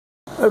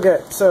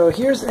Okay, so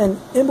here's an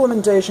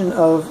implementation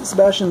of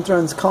Sebastian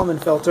Thrun's Kalman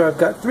filter. I've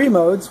got 3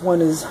 modes. One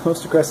is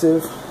most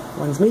aggressive,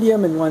 one's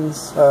medium, and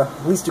one's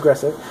least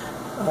aggressive.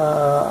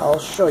 I'll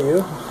show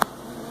you.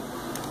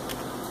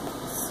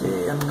 Let's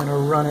see, I'm going to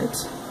run it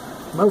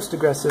most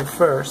aggressive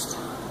first.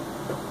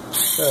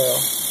 So,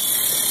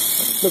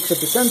 it looks at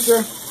the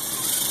sensor,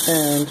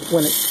 and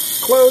when it's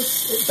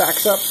close, it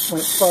backs up. When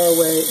it's far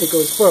away, it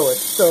goes forward.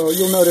 So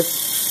you'll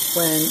notice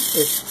when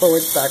it's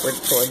forward, backward,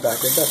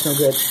 that's no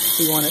good.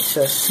 We want it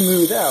to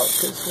smooth out,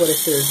 because what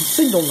if there's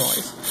signal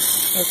noise?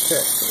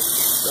 Okay, so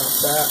stop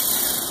that.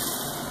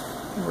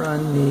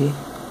 Run the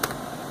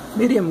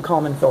medium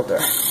Kalman filter.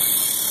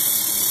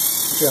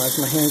 So as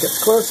my hand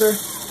gets closer,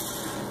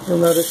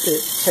 you'll notice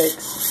it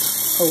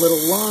takes a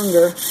little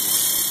longer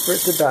for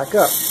it to back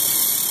up.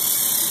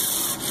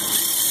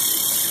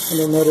 And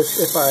you'll notice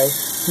if I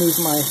move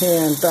my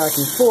hand back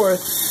and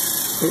forth,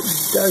 it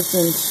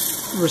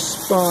doesn't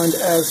respond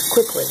as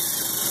quickly.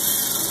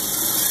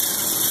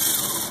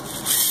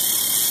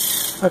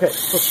 Okay,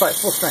 let's try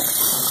full strength.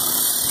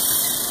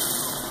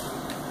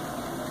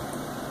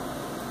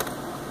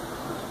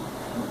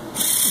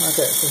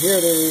 Okay, so here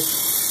it is,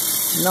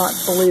 not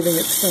believing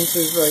its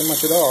sensors very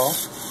much at all.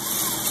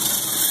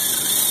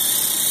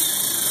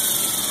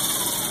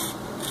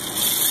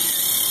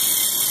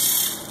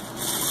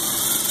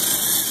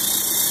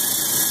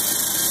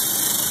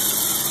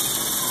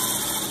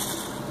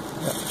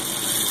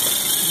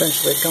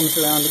 Eventually it comes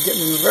around to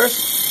getting in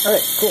reverse.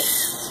 Alright, cool.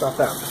 Stop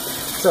that.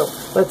 So,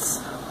 let's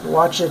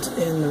watch it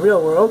in the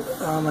real world.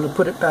 I'm going to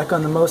put it back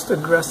on the most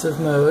aggressive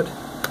mode.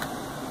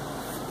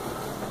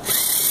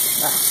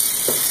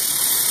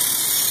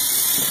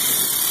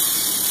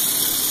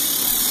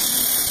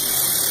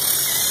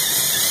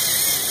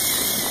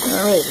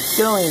 Alright, it's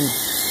going.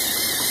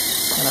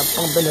 I'm going to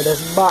bump into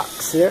this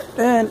box here,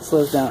 and it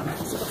slows down.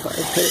 So if I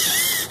hit it,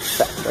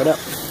 back right up.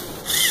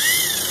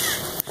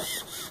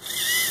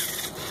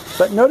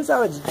 But notice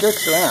how it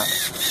jerks around.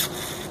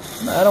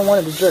 I don't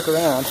want it to jerk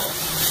around.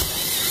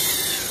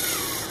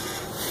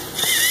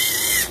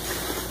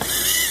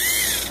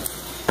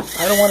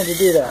 I don't want it to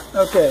do that.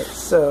 Okay,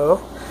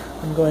 so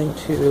I'm going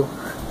to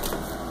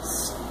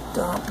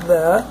stop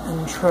that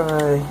and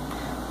try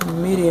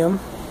medium.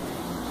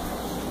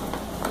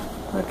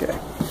 Okay.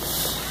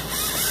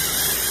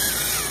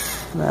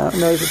 Now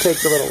notice it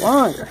takes a little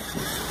longer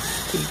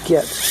to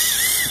get.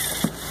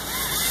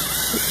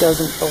 It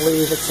doesn't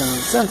believe its own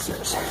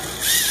sensors.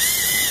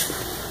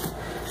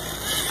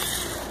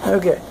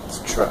 Okay,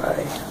 let's try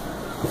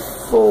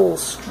full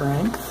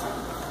strength.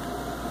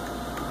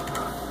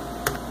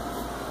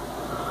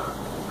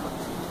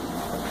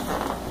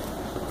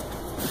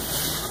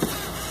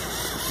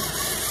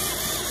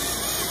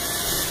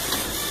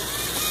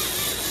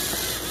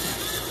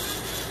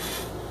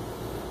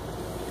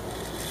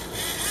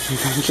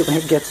 Eventually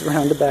it gets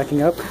around to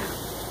backing up.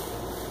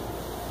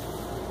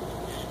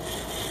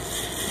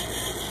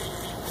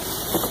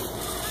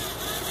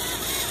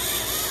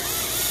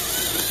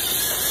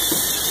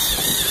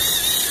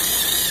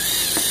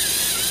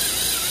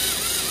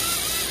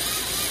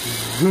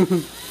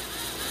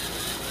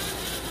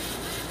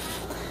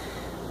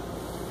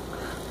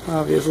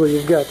 Obviously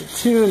you've got to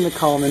tune the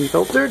Kalman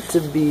filter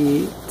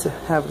to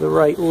have the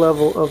right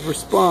level of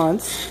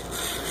response.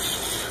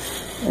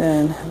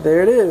 And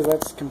there it is.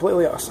 That's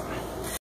completely awesome.